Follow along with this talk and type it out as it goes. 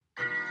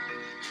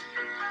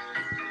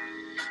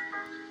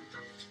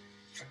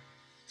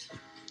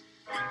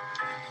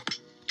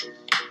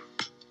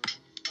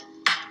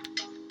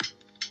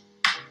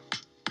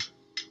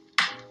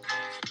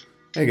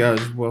Hey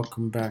guys,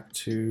 welcome back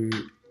to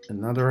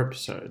another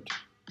episode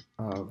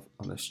of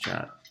Honest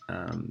Chat,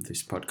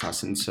 this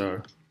podcast. And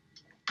so,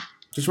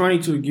 just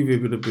wanting to give you a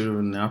bit of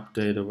an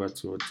update of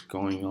what's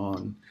going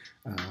on.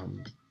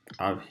 Um,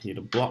 I've hit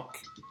a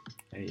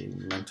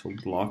mental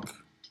block,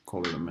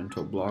 call it a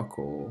mental block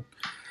or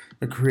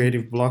a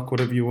creative block,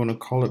 whatever you want to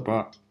call it.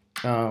 But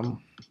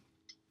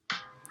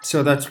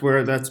so that's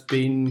where that's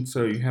been.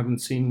 So you haven't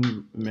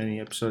seen many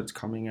episodes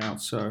coming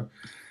out. So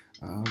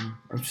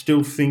I'm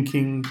still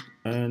thinking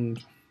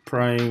and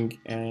praying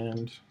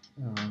and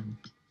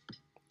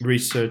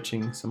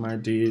researching some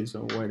ideas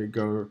on where to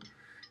go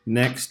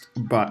next.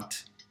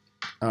 But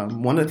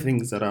one of the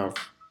things that I've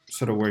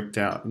sort of worked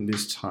out in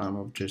this time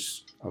of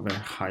a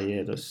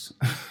hiatus,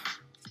 if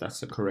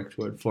that's the correct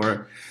word for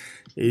it,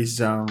 is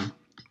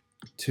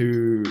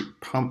to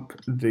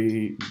pump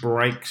the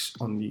brakes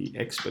on the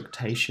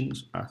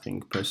expectations. I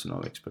think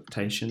personal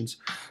expectations,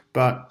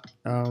 but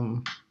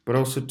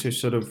also to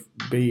sort of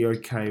be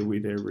okay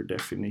with a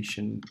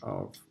redefinition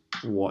of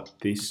what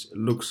this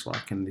looks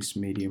like in this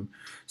medium.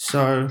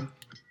 So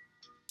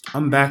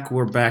I'm back.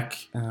 We're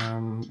back.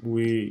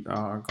 We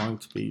are going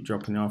to be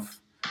dropping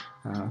off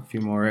a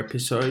few more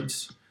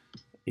episodes.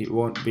 It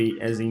won't be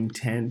as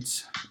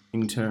intense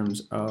in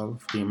terms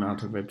of the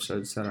amount of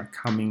episodes that are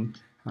coming.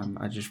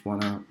 I just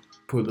want to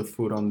put the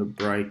foot on the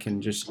brake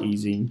and just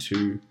ease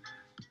into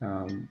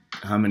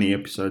how many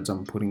episodes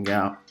I'm putting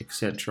out,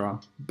 etc.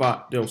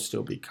 But they'll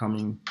still be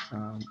coming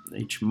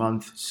each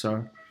month.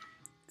 So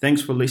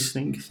thanks for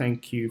listening.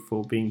 Thank you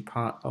for being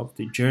part of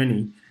the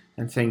journey,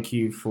 and thank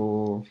you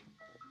for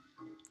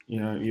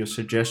your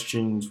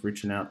suggestions,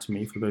 reaching out to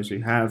me for those who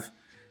have.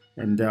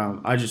 And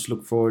I just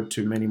look forward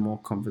to many more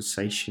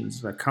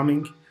conversations that are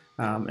coming.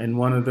 And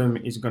one of them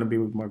is going to be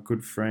with my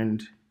good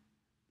friend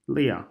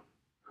Leah,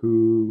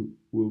 who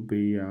will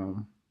be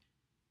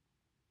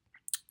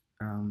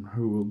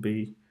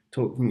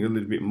talking a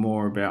little bit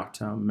more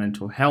about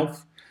mental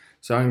health.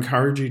 So I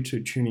encourage you to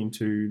tune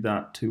into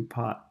that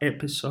 2-part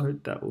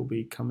episode that will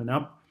be coming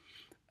up.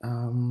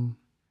 And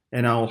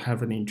I'll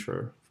have an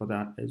intro for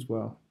that as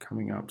well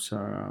coming up.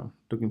 So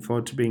looking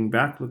forward to being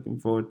back, looking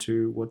forward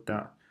to what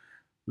that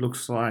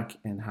looks like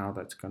and how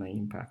that's going to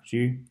impact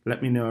you.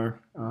 Let me know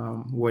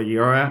where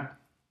you're at.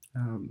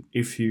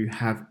 If you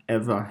have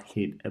ever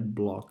hit a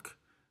block,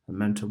 a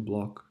mental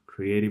block,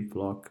 creative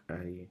block,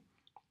 a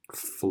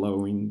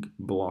flowing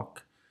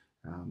block,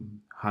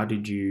 how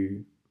did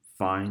you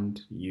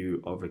find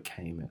you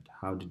overcame it?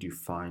 How did you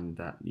find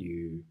that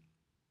you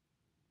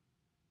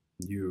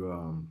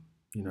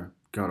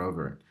got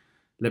over it?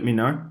 Let me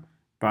know.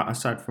 But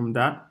aside from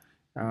that,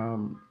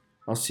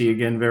 I'll see you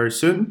again very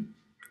soon.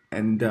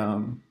 And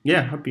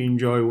hope you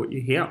enjoy what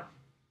you hear.